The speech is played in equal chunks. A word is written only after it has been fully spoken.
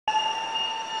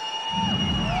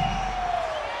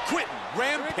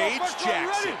Rampage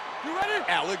Jackson.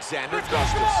 Alexander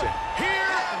Gustafsson. Here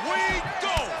we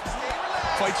go.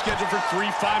 Fight scheduled for 3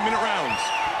 5-minute rounds.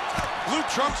 Blue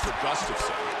trunks for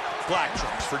Gustafsson. Black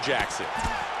trunks for Jackson.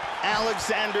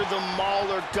 Alexander the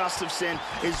Mauler Gustafsson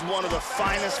is one of the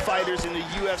finest fighters in the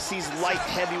UFC's light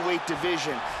heavyweight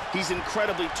division. He's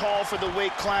incredibly tall for the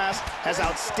weight class, has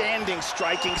outstanding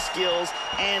striking skills,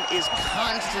 and is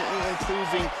constantly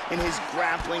improving in his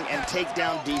grappling and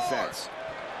takedown defense.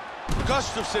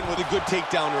 Gustafsson with a good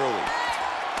takedown early.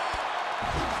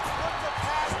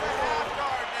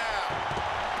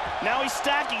 Now he's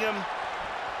stacking him.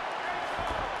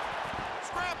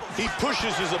 He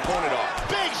pushes his opponent off.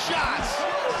 Big shots!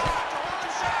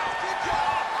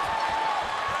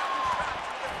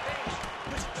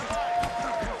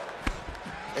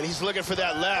 And he's looking for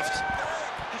that left.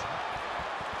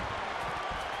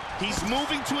 He's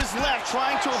moving to his left,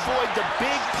 trying to avoid the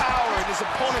big power in his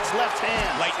opponent's left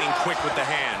hand. Lightning quick with the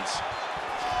hands.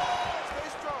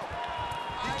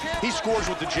 He scores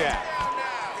with the jab.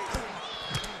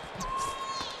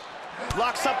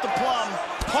 Locks up the plum.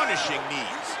 Punishing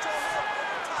knees.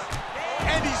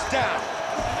 And he's down.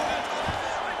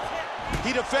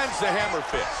 He defends the hammer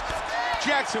fist.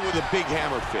 Jackson with a big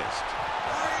hammer fist.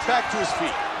 Back to his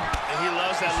feet. And he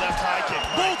loves that left high kick.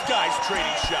 Both guys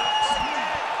trading shots.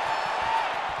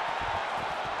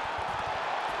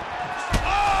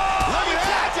 Oh! Look at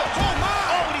that! Oh, my!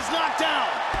 Oh, and he's knocked down.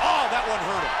 Oh, that one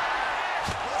hurt him.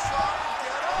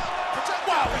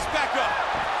 Wow, he's back up.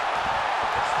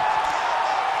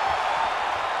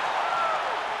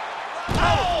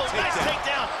 Nice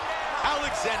takedown.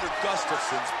 Alexander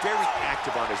Gustafsson's very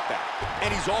active on his back,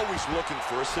 and he's always looking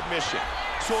for a submission.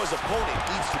 So his opponent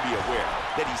needs to be aware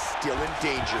that he's still in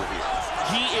danger here.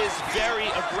 He is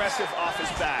very aggressive off his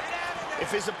back.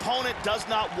 If his opponent does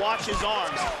not watch his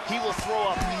arms, he will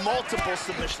throw up multiple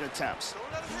submission attempts.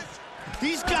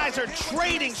 These guys are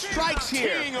trading strikes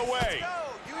here. Teeing away.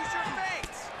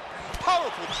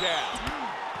 Powerful jab.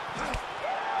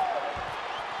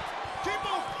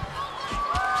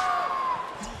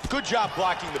 Good job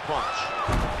blocking the punch.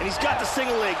 And he's got the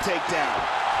single leg takedown.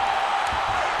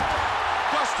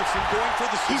 Gustafsson going for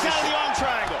the submission. He's out of the arm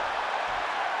triangle.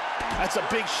 That's a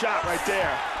big shot right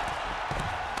there.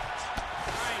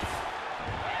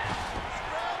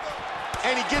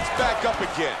 And he gets back up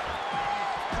again.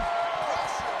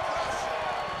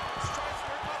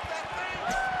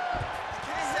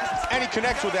 And he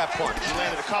connects with that punch. He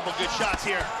landed a couple good shots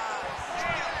here.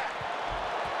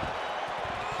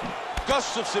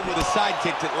 Gustafsson with a side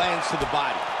kick that lands to the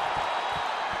body.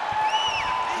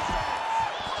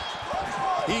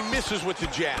 He misses with the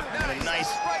jab. And a nice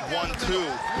 1-2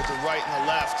 with the right and the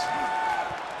left.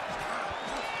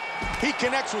 He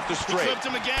connects with the straight. He flipped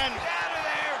him again.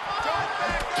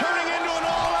 Turning into an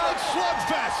all-out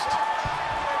slugfest.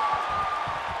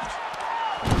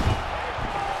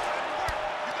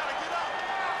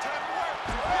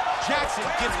 Jackson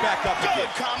gets back up again.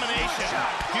 Good combination.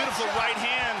 Beautiful right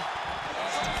hand.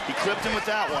 He clipped him with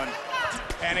that one.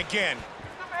 And again.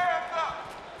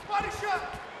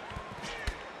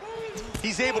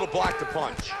 He's able to block the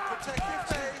punch.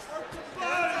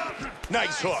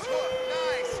 Nice hook.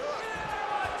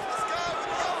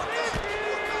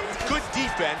 Good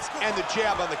defense and the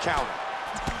jab on the counter.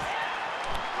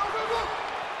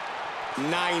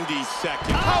 90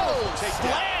 seconds. Oh,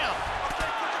 slam!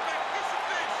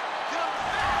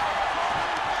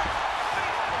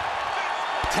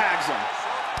 Tags him.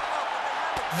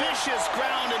 Vicious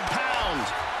ground and pound.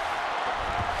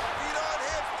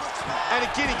 And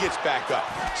again he gets back up.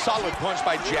 Solid punch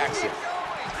by Jackson.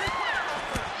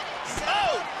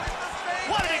 Oh!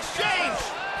 What an exchange!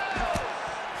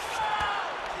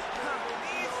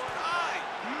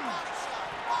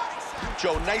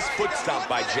 Joe, nice foot stomp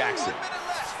by Jackson.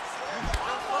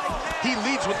 He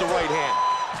leads with the right hand.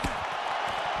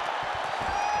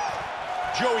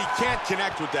 Joe, he can't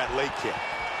connect with that leg kick.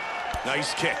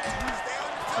 Nice kick.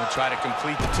 He'll try to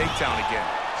complete the takedown again.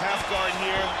 Half guard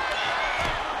here.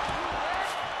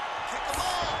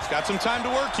 He's got some time to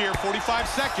work here, 45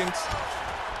 seconds.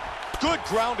 Good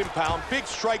ground and pound. Big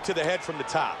strike to the head from the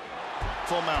top.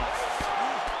 Full mount.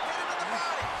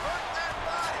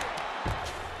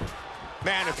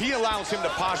 Man, if he allows him to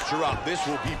posture up, this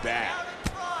will be bad.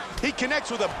 He connects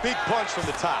with a big punch from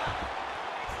the top.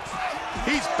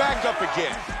 He's back up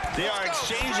again. They are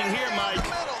exchanging here, Mike.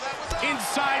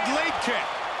 Inside leg kick.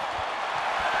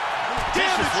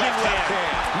 Damaging left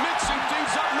hand. Mixing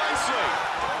things up nicely.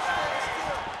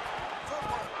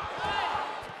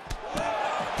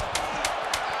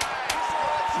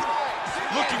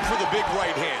 Looking for the big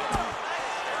right hand.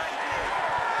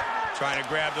 Trying to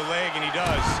grab the leg, and he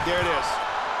does. There it is.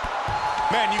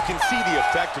 Man, you can see the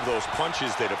effect of those punches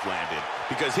that have landed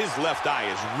because his left eye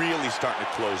is really starting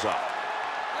to close up.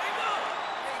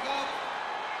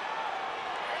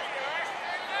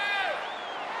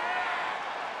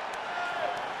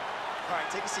 All right,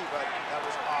 take a seat, bud. That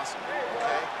was awesome,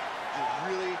 okay?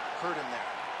 You really hurt him there.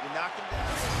 You knocked him down.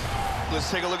 Let's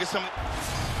take a look at some.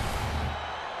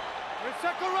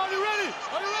 Second round, you ready?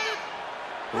 Are you ready?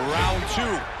 Round 2.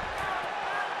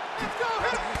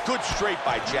 Good straight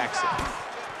by Jackson.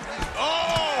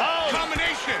 Oh!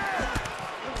 Combination!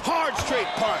 Hard straight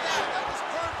punch. That was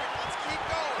perfect. Let's keep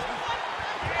going.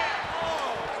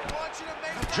 I want you to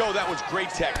make... Joe, that was great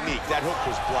technique. That hook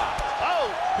was blocked. Oh!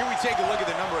 Here we take a look at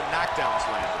the number of knockdowns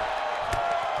landed.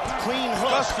 Clean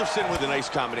hook. Gustafsson with a nice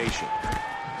combination.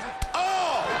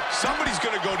 Oh! Somebody's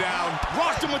going to go down.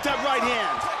 Rocked him with that right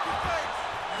hand.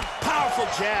 Powerful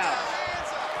jab.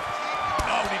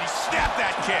 Oh, did he snap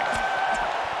that kick?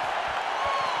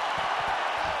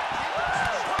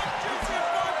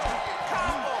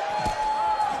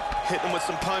 Hitting him with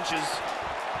some punches.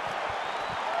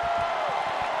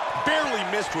 Barely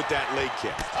missed with that leg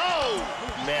kick. Oh!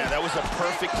 Man, that was a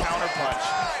perfect counter punch.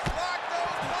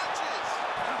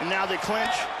 And now they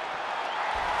clinch.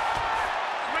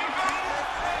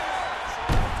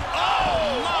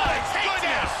 Oh, my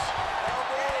goodness!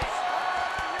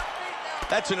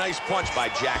 That's a nice punch by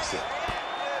Jackson.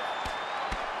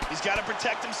 He's got to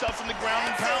protect himself from the ground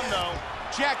and pound, though.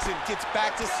 Jackson gets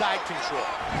back to side control.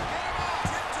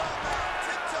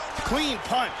 Clean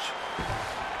punch.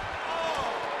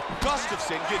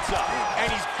 Gustafsson gets up,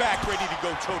 and he's back ready to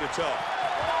go toe-to-toe.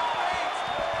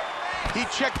 He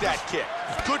checked that kick.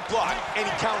 Good block, and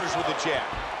he counters with a jab.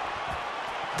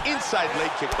 Inside leg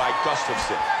kick by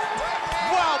Gustafsson.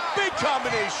 Wow, big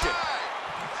combination.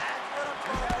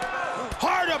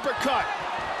 Hard uppercut.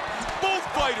 Both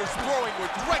fighters throwing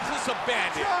with reckless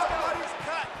abandon. Buddy's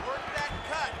cut. Work that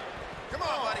cut. Come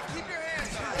on, buddy. Keep your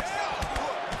hands up. Let's go.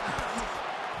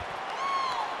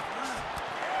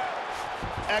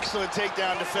 Excellent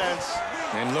takedown defense.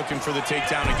 And looking for the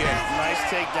takedown again. Nice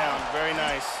takedown. Very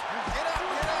nice. Get up,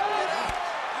 get up, get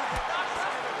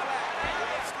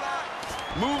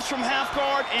up. Moves from half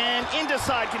guard and into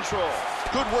side control.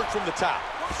 Good work from the top.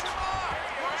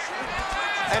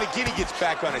 And again, he gets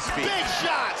back on his feet. Big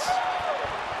shots.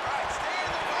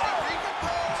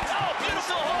 Oh,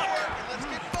 beautiful hook. Let's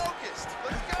get focused.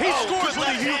 Let's go. He Oh, scores good with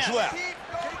a left huge hand. left. Keep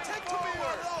going. Take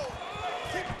forward.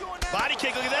 Keep doing that. Body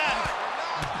kick, look at that.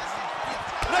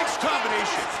 Nice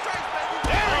combination.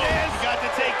 There it is. You got the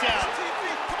takedown.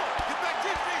 Get back to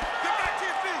your feet. Get back to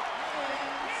your feet.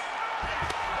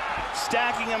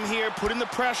 Stacking him here, putting the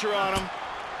pressure on him.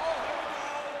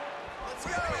 Let's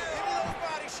go. Give me those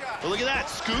body shots. But look at that,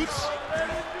 scoots.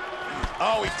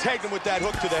 Oh, he tagged him with that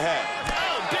hook to the head.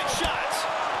 Oh, big shots.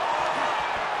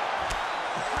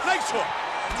 Nice hook.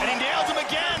 And he nails him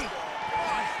again.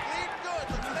 Lead good.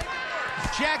 Let's make it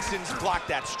work. Jackson's blocked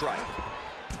that strike.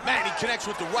 Man, he connects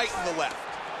with the right and the left.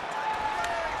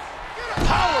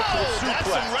 Powerful Oh, that's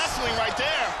suplex. some wrestling right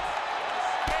there.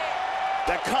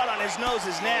 That cut on his nose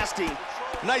is nasty.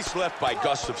 Nice left by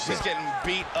Gustafsson. He's getting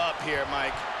beat up here,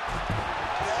 Mike.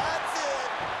 That's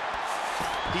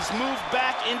it. He's moved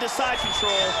back into side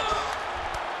control.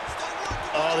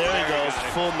 Oh, there he goes.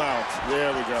 Full mount. There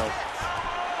we go.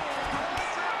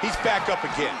 He's back up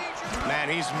again. Man,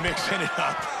 he's mixing it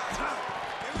up.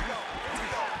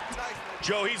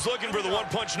 Joe, he's looking for the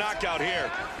one-punch knockout here.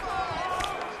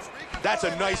 That's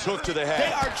a nice hook to the They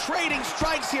head. are trading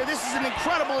strikes here. This is an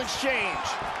incredible exchange.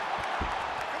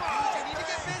 Come on. You need to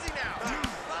get busy now.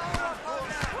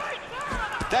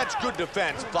 That's good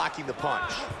defense, blocking the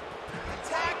punch.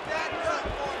 Attack that cut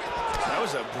for me. That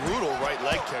was a brutal right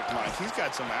leg kick, Mike. He's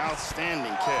got some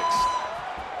outstanding kicks.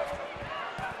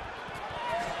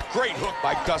 Great hook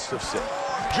by Gustafsson.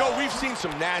 Joe, we've seen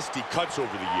some nasty cuts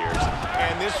over the years,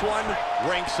 and this one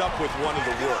ranks up with one of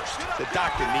the worst. The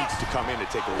doctor needs to come in to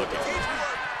take a look at it.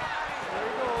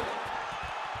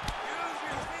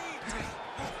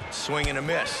 Swing and a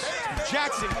miss.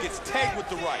 Jackson gets tagged with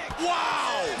the right.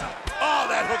 Wow! Oh,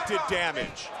 that hook did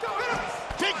damage.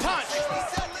 Big punch. He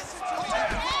said listen to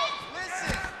him.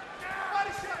 Listen.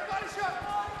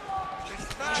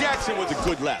 Jackson with a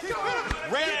good left.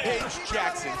 Rampage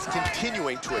Jackson's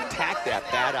continuing to attack that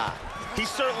bad eye. He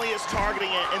certainly is targeting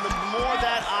it, and the more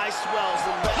that eye swells,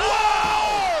 the less...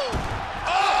 Whoa!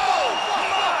 Oh,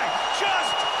 my!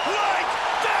 Just like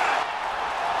that!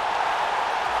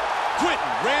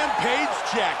 Quentin Rampage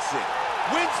Jackson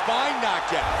wins by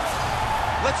knockout.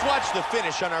 Let's watch the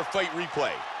finish on our fight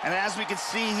replay. And as we can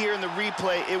see here in the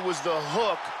replay, it was the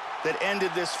hook that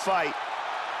ended this fight.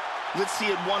 Let's see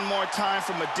it one more time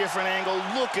from a different angle.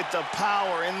 Look at the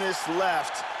power in this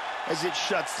left as it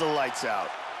shuts the lights out.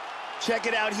 Check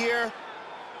it out here.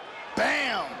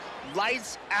 Bam!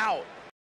 Lights out.